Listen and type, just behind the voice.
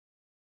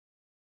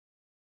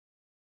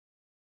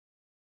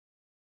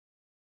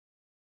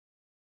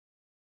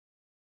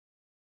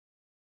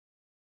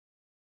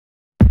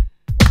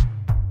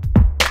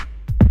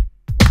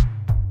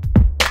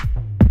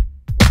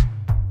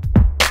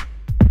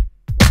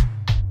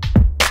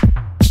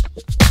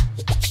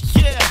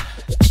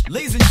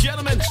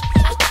gentlemen,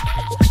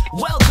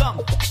 welcome.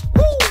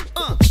 Woo!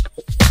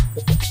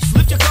 Just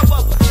lift your cup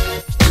up.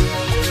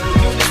 We're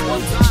doing this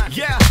one time.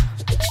 Yeah.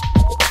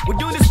 We're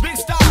doing this big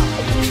style.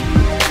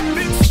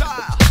 Big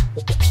style.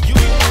 You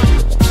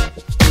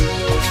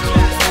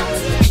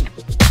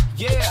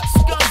yeah,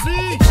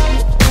 Scuzzy.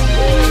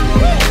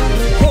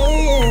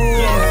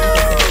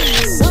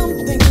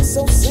 Something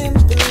so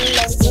simple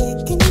as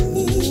taking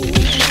me.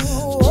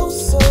 Oh,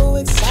 so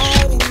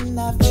exciting,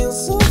 I feel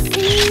so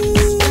free.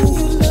 When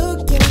you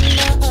look in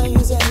my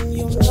eyes and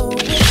you know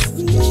it's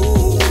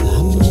real,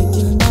 I'm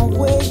making my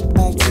way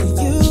back to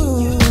you.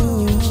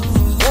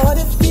 But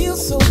it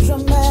feels so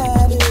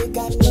dramatic,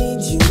 I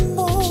need you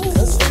more.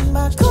 Cause when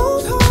my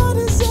cold heart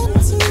is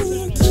empty,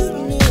 you keep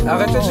me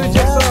Arrêtez de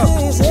dire ça.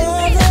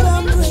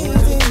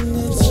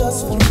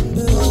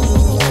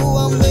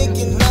 I'm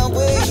making my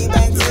way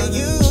back to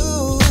you.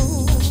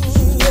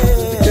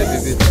 Ok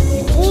bébé.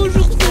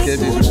 Bonjour tout Ok le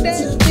monde.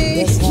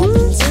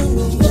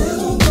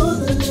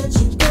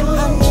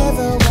 I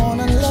never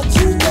wanna let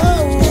you go.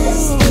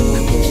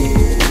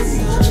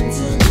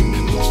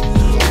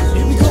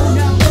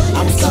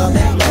 I'm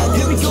coming back.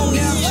 Here we go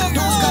now.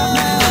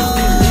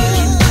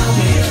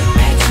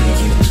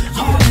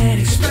 On that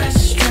express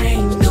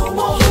train, no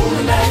more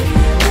holding back,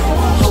 no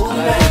more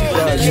holding back.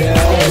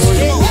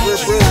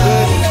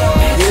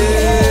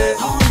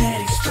 On that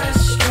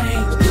express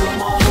train, no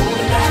more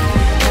holding back,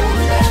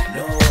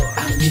 no.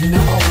 I'm getting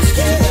almost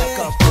back up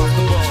off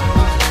the ball.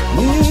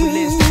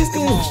 Let's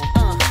come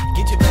on,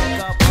 get your back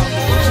up off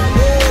the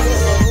ball.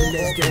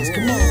 Let's dance,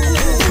 come on.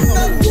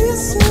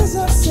 This is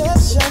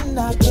obsession, I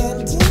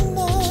can't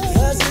deny.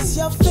 'Cause it's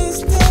your face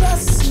that I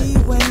see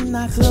when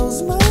I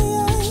close my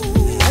eyes.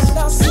 And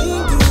I'll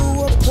sing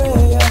you a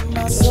prayer,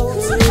 my soul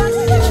to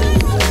you.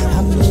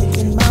 I'm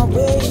making my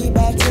way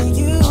back to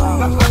you.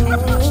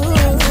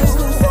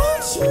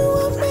 Without you,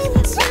 I'm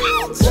empty,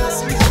 just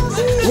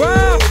crazy.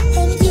 Wow.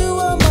 And you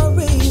are my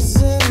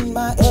reason,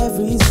 my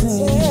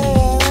everything.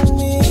 Tell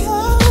me,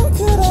 how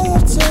could I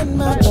have turned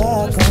my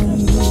back on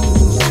you?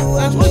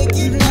 I'm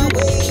making my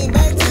way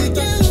back to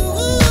you.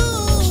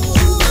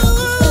 You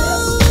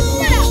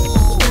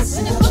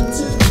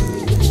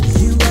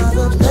are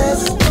the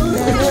best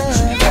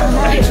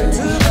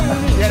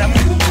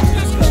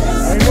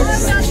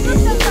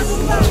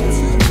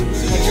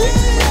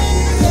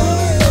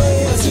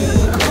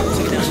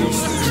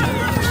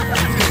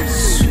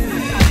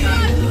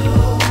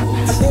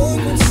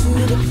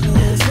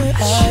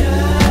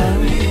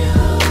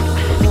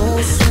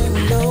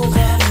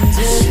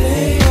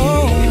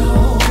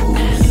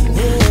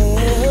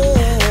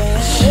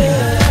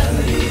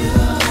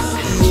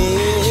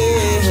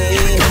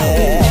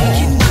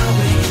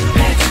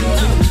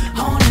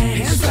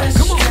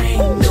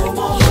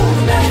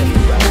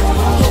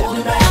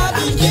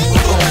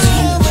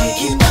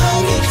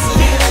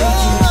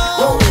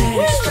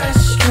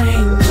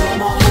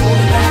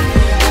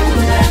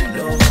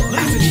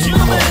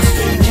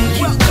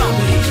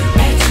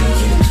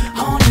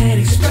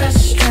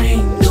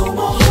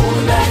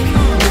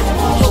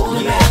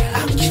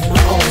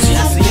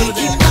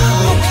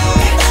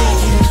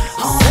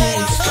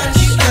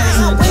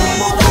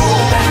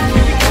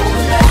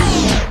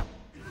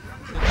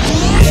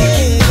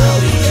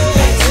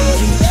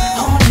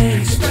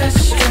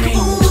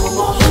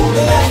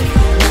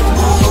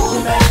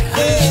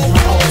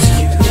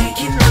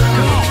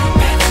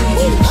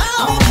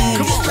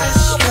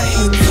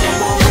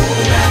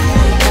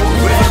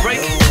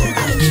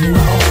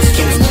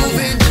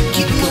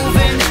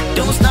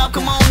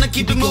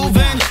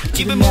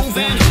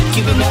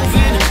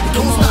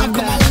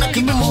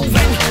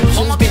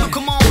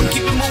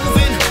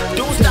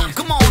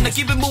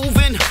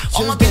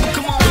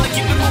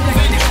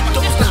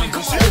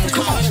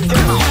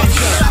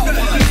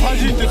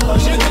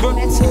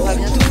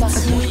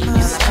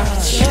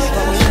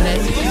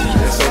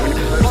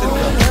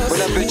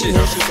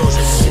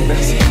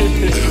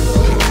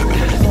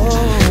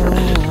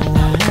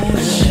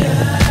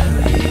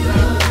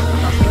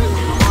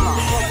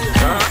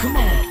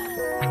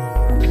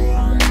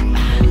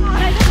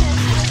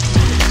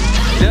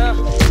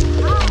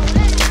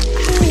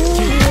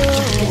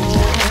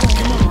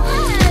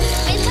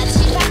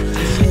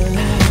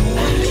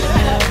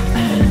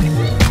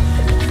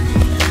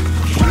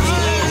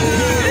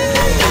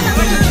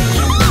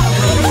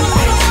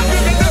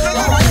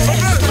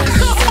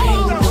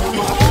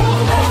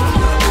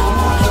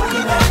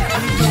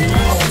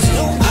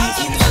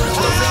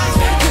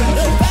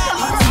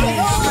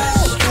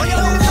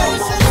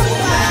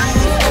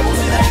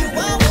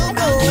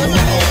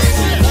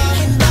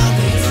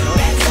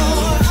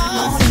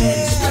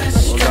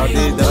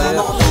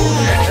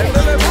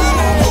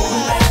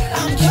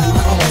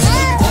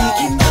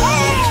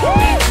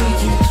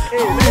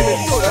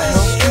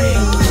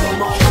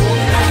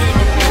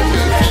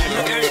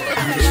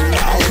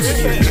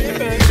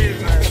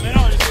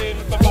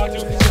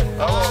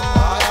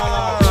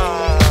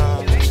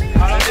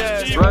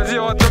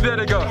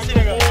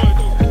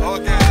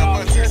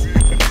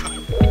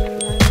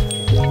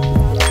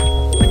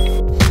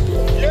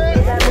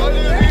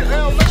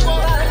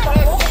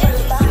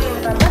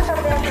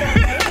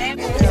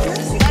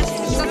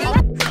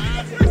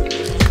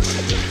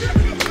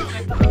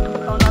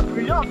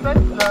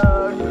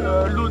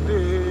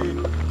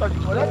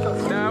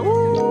Nah,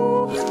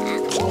 woo.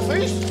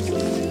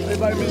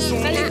 Everybody met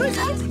son.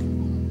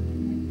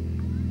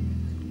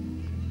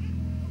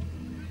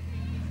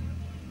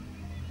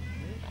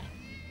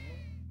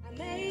 I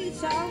made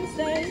some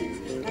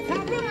mistakes. I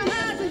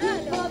compromised to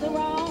look for the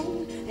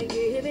wrong and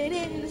give it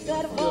in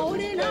instead of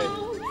holding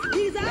on.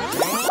 These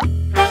are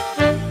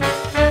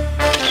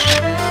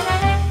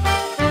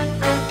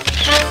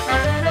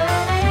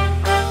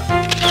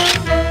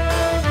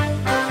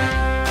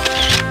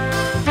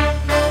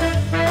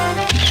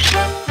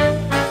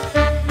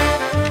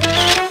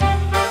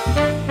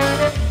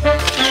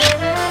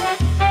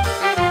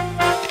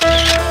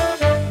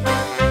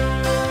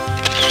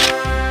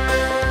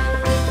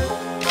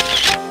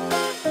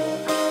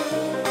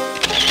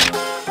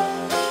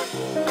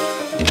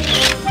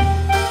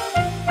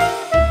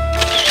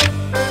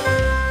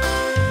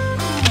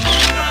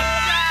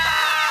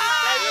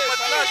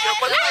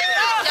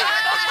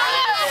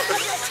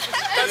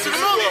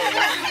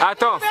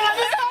Attends.